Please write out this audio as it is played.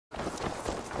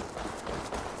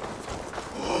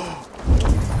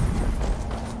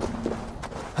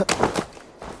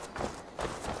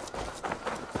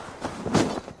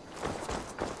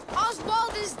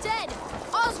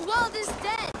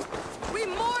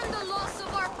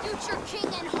Fight your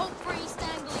king and hope for East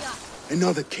Anglia.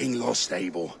 Another king lost,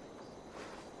 Eivor.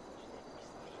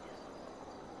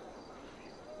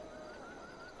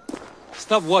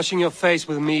 Stop washing your face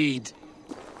with mead.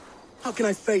 How can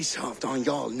I face Halfdan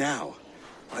Jarl now?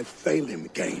 I failed him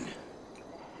again.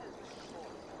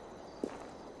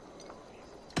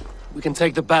 We can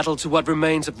take the battle to what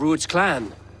remains of Rued's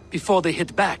clan, before they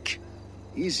hit back.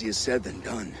 Easier said than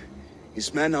done.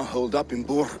 His men are holed up in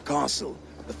Borg Castle,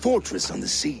 a fortress on the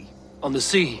sea. On the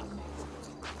sea?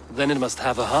 Then it must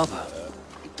have a harbor.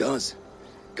 It does.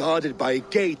 Guarded by a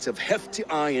gate of hefty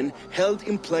iron, held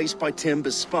in place by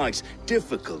timber spikes,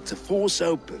 difficult to force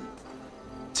open.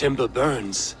 Timber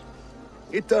burns.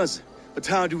 It does, but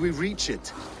how do we reach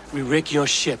it? We rig your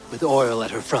ship with oil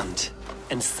at her front,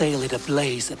 and sail it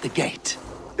ablaze at the gate.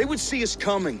 They would see us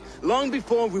coming, long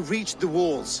before we reached the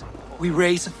walls. We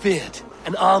raise a Fyrd,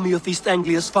 an army of East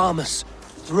Anglia's farmers.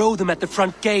 Throw them at the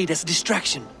front gate as a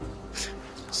distraction.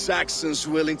 Saxons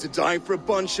willing to die for a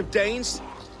bunch of Danes?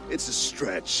 It's a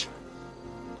stretch.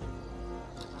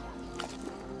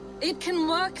 It can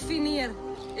work, Finir.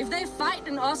 If they fight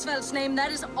in Oswald's name,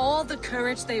 that is all the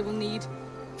courage they will need.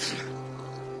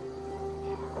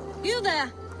 You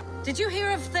there! Did you hear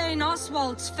of Thane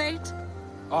Oswald's fate?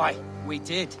 Aye, we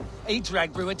did. He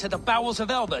dragged Rued to the bowels of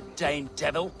Elba, Dane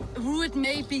devil. Rued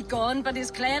may be gone, but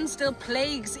his clan still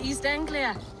plagues East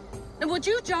Anglia. And would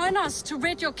you join us to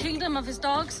rid your kingdom of his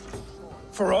dogs?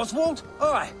 For Oswald?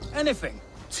 Aye, anything.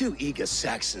 2 eager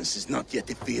Saxons is not yet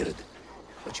defeated.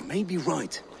 But you may be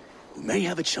right. We may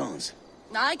have a chance.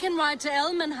 I can ride to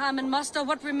Elmenham and muster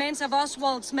what remains of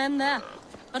Oswald's men there.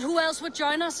 But who else would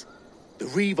join us? The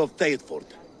Reeve of Thetford,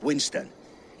 Winston.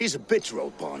 He's a bitter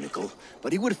old barnacle,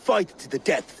 but he would fight to the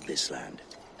death for this land.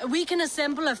 We can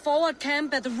assemble a forward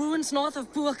camp at the ruins north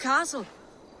of Burg Castle.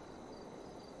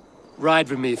 Ride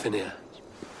with me, Finir.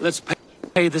 Let's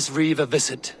pay this Reeve a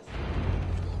visit.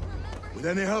 With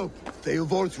any hope,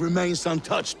 Eivor remains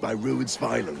untouched by Rued's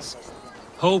violence.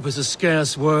 Hope is a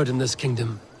scarce word in this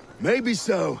kingdom. Maybe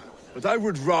so, but I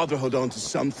would rather hold on to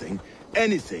something,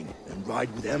 anything, than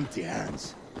ride with empty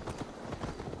hands.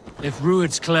 If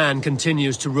Rued's clan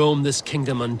continues to roam this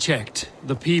kingdom unchecked,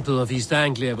 the people of East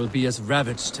Anglia will be as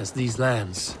ravaged as these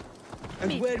lands.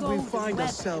 And where do we find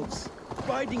ourselves?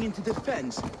 Riding into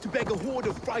defense to beg a horde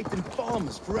of frightened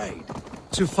farmers for aid.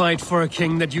 To fight for a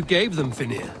king that you gave them,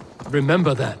 Finir.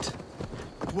 Remember that.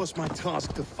 It was my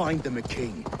task to find them a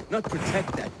king, not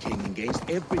protect that king against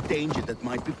every danger that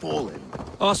might befall him.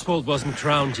 Oswald wasn't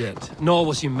crowned yet, nor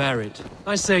was he married.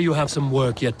 I say you have some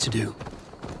work yet to do.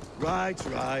 Right.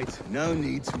 No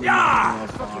need to... Yeah!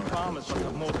 Fucking farmers must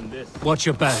have more than this. Watch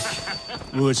your back.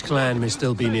 Rued's clan may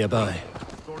still be nearby.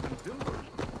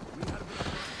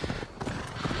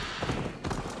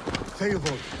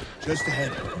 Eivor, just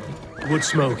ahead. Wood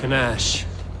smoke and ash.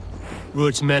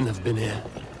 Rued's men have been here.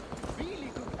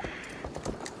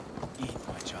 Eat,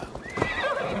 my child.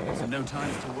 So no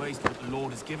time to waste what the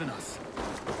Lord has given us.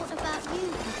 What about you,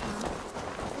 Papa?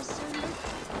 There's so little.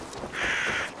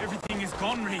 Everything is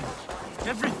gone, Reeve.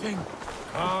 Everything.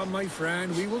 Ah, my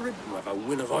friend, we will rid you of a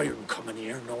will of iron coming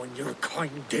here, knowing your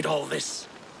kind did all this.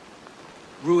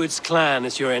 Rued's clan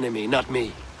is your enemy, not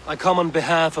me. I come on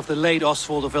behalf of the late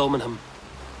Oswald of Elmenham.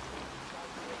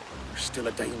 You're still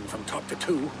a Dane from top to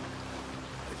two.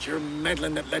 It's your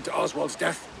meddling that led to Oswald's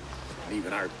death,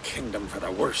 leaving our kingdom for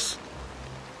the worse.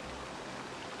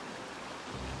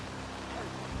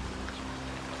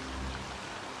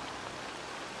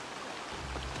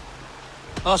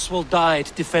 Oswald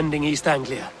died defending East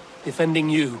Anglia,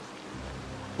 defending you.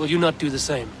 Will you not do the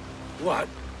same? What?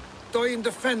 Die in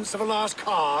defense of a lost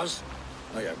cause?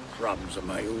 I have problems of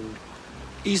my own.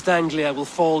 East Anglia will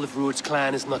fall if Rued's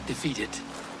clan is not defeated.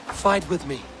 Fight with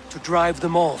me to drive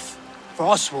them off, for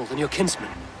Oswald and your kinsmen.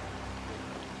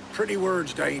 Pretty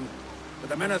words, Dane, but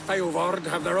the men of Eivor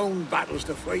have their own battles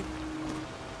to fight.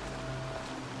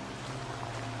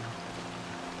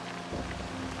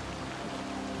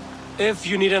 If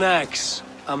you need an axe,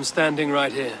 I'm standing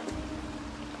right here.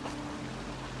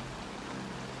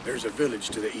 There's a village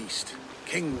to the east,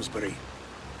 Kingsbury.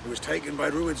 It was taken by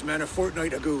Rued's men a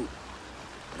fortnight ago.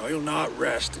 And I'll not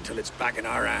rest until it's back in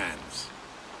our hands.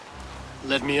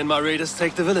 Let me and my raiders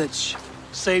take the village.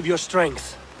 Save your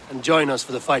strength, and join us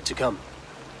for the fight to come.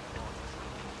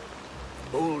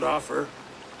 Bold offer.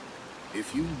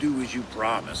 If you do as you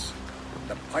promise,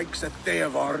 the pikes at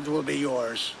Eivor will be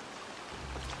yours.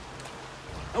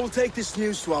 I will take this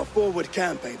news to our forward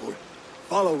camp, Eivor.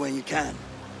 Follow when you can.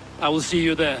 I will see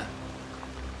you there.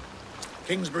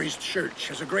 Kingsbury's church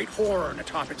has a great horn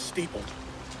atop its steeple.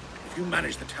 If you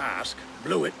manage the task,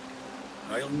 blew it,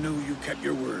 I'll know you kept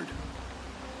your word.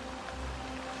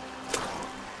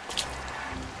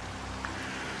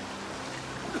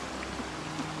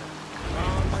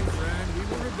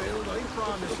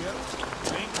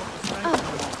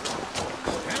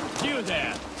 You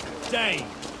there, Dane.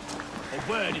 A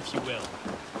word, if you will.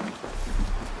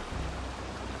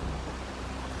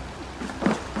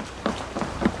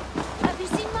 Have you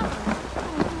seen Mother?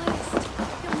 Oh, blessed.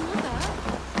 Your mother?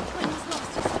 When he's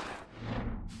lost his...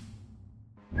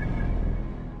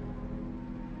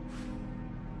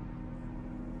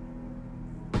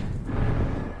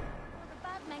 The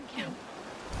bad men came.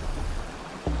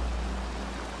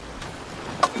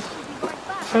 We'll be right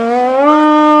back.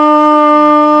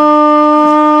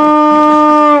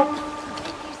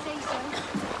 If you say so.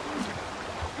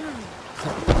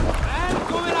 And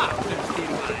going up, thirsty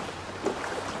man.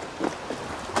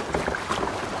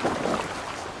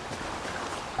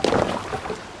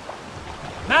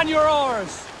 Man your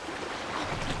oars!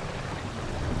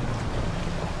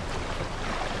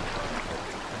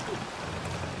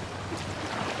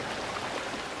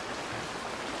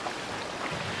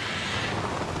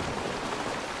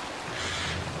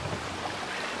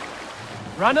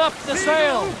 Run up the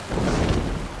sail!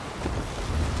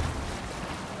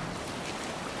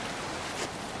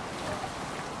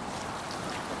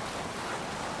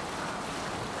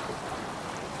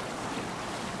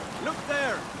 Look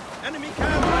there! Enemy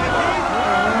camp!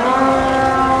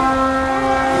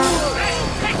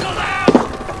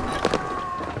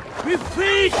 We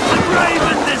feed the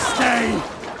raven this day!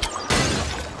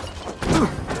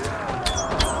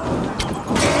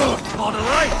 On the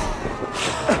right!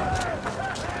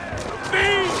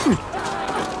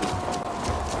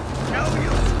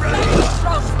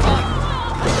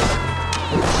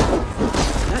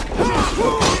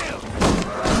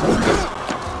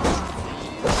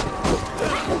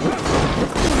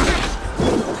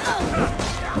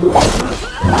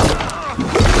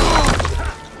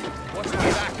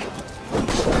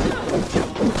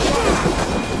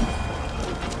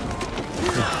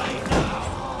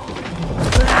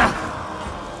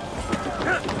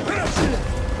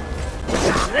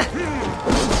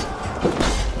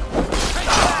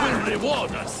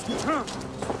 Reward us!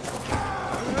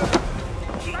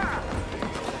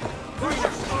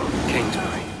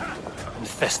 Kingsbury,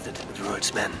 infested with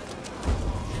Rued's men.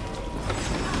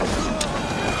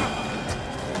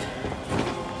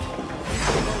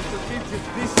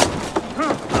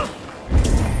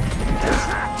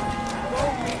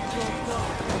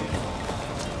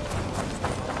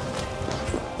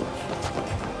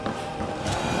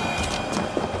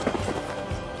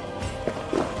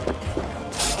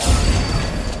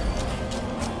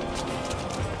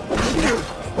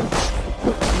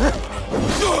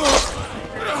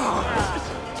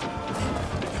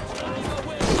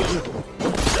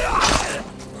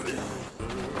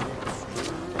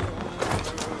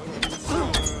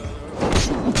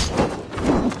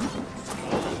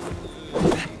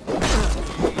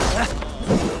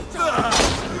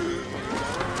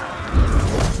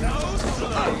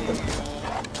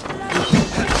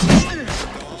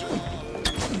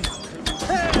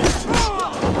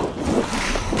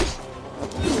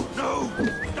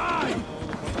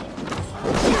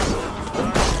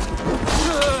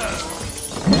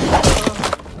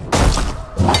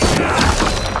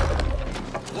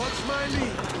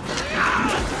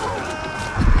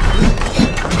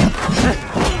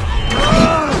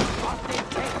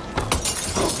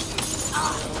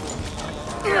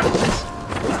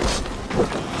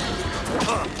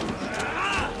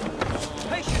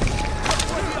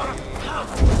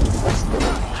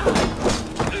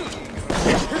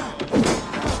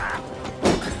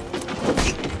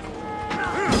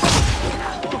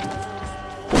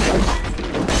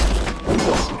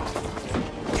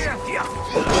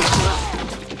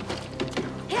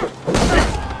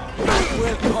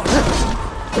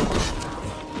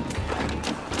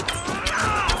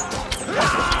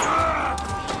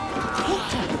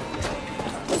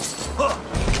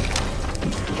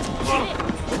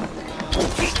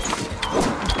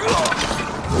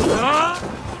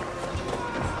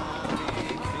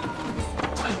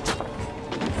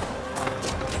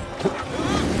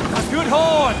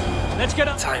 Let's get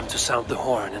up. Time to sound the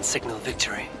horn and signal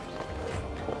victory.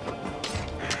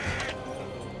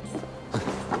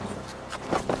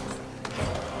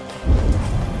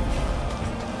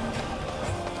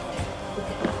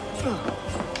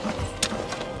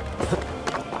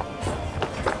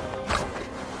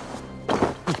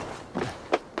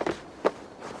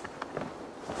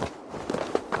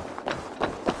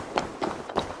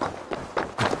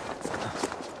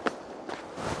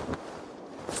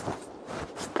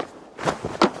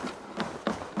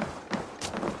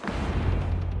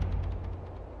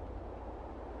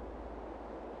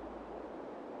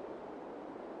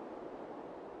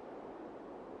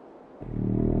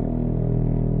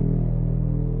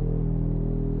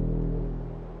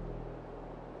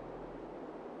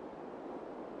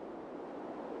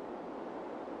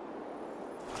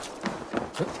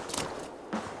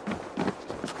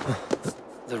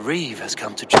 The Reeve has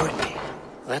come to join me.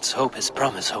 Let's hope his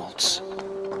promise holds.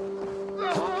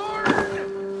 The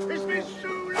horn! It's been so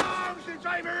long since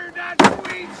I've heard that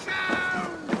sweet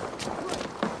sound!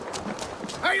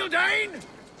 Hail, Dane!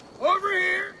 Over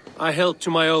here! I held to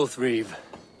my oath, Reeve.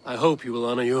 I hope you will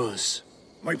honor yours.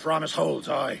 My promise holds,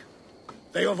 aye.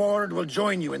 Eivor will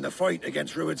join you in the fight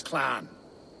against Rued's clan.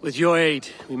 With your aid,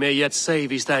 we may yet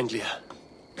save East Anglia.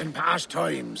 In past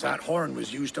times, that horn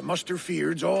was used to muster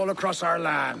fyrds all across our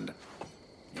land.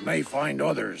 You may find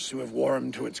others who have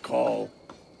warmed to its call.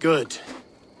 Good.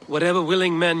 Whatever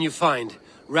willing men you find,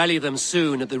 rally them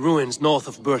soon at the ruins north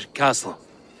of Burt Castle.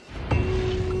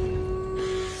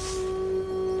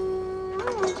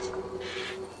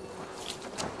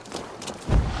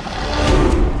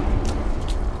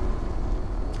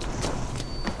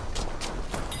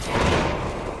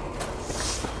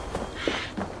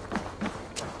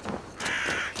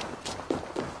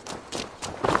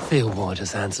 Eivor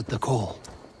has answered the call.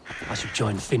 I should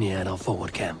join Finnia at our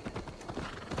forward camp.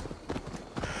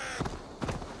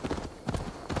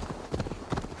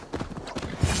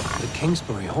 The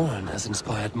Kingsbury horn has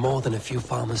inspired more than a few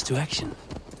farmers to action.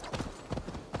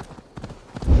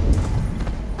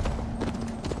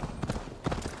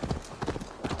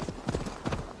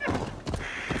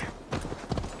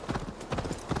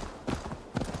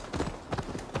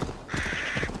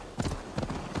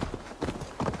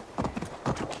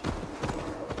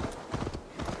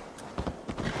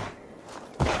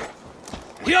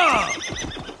 Yeah!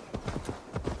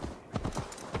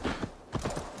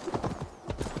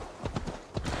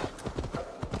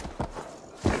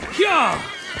 Yeah!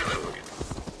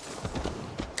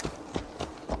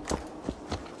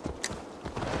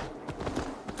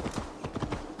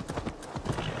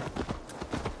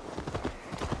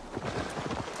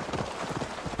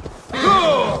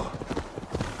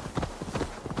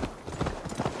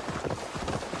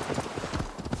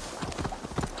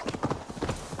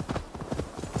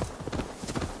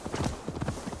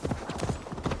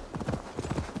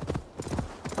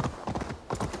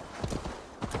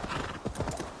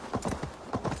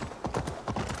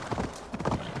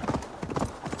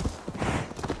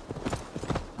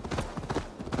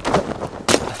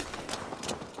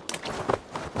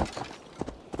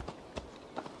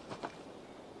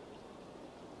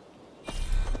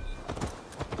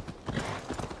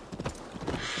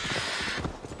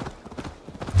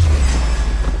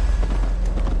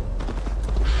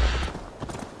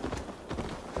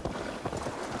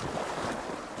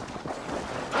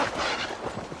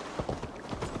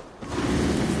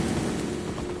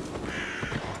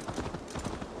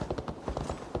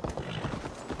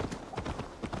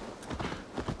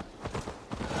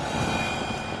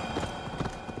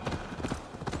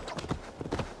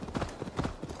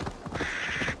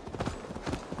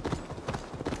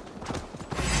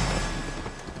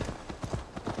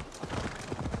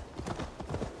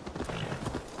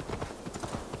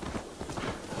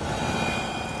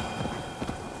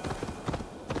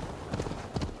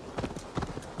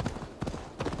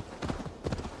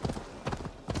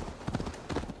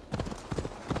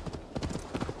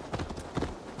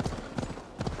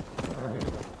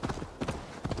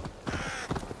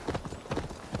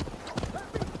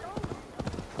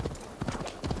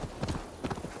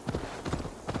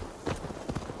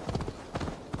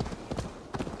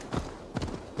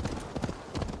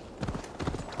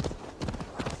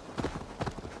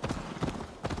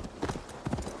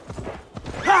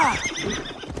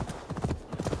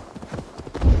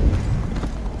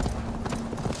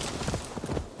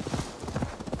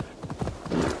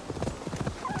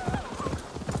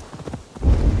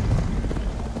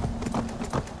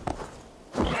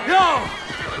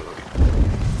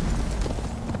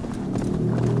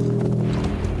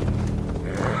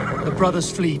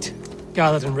 Brothers' fleet,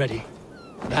 gathered and ready.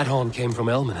 That horn came from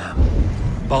Elmenham.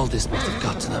 Baldis must have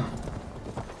got to them.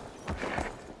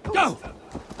 Go!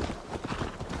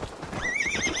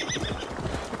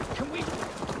 Can we...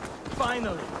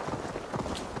 Finally!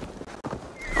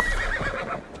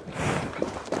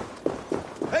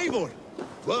 Eivor!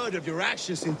 Word of your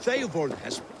actions in Eivor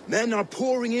has... Men are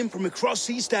pouring in from across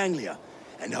East Anglia,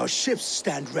 and our ships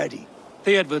stand ready.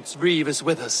 Theodward's Reeve is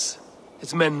with us.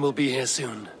 His men will be here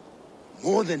soon.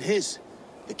 More than his.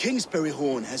 The Kingsbury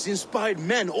horn has inspired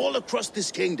men all across this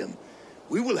kingdom.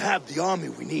 We will have the army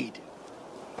we need.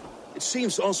 It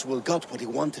seems Oswald got what he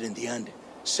wanted in the end.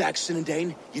 Saxon and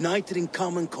Dane united in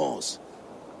common cause.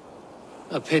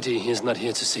 A pity he's not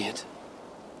here to see it.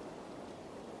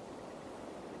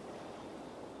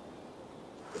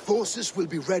 The forces will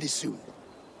be ready soon.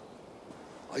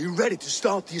 Are you ready to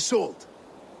start the assault?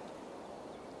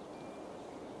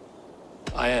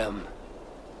 I am.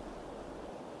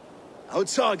 Our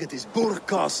target is Burg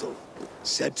Castle,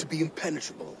 said to be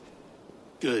impenetrable.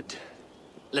 Good.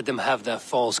 Let them have their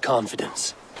false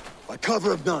confidence. By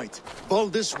cover of night,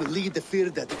 Baldus will lead the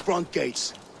field at the front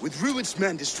gates. With Rued's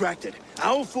men distracted,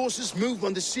 our forces move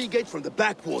on the sea gate from the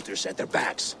backwaters at their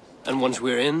backs. And once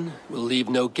we're in, we'll leave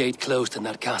no gate closed in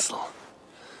that castle.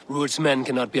 Rued's men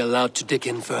cannot be allowed to dig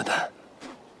in further.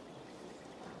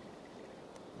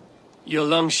 Your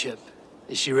longship,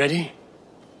 is she ready?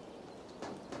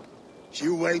 She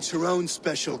awaits her own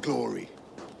special glory.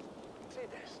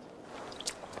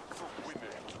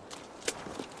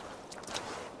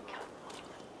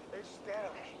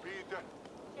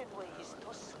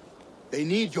 They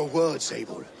need your words,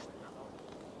 Eivor.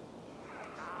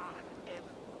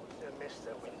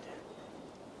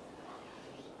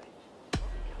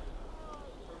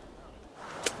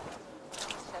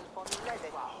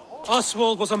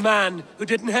 Oswald was a man who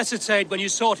didn't hesitate when you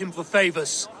sought him for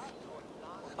favors.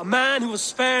 A man who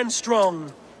was fair and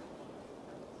strong.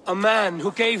 A man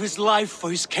who gave his life for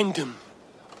his kingdom.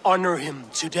 Honor him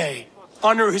today.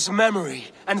 Honor his memory,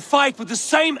 and fight with the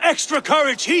same extra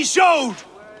courage he showed!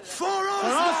 For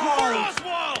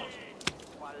Oswald!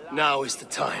 Now is the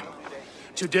time.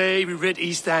 Today we rid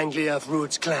East Anglia of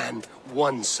Rued's clan,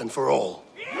 once and for all.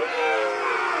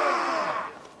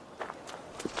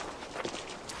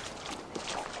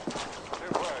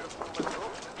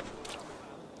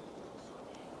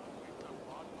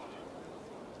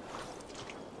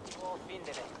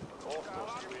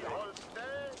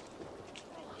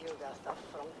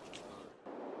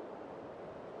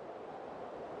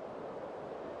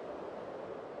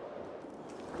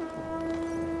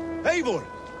 Eivor!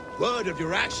 Word of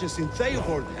your actions in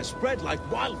Theoborn has spread like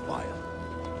wildfire.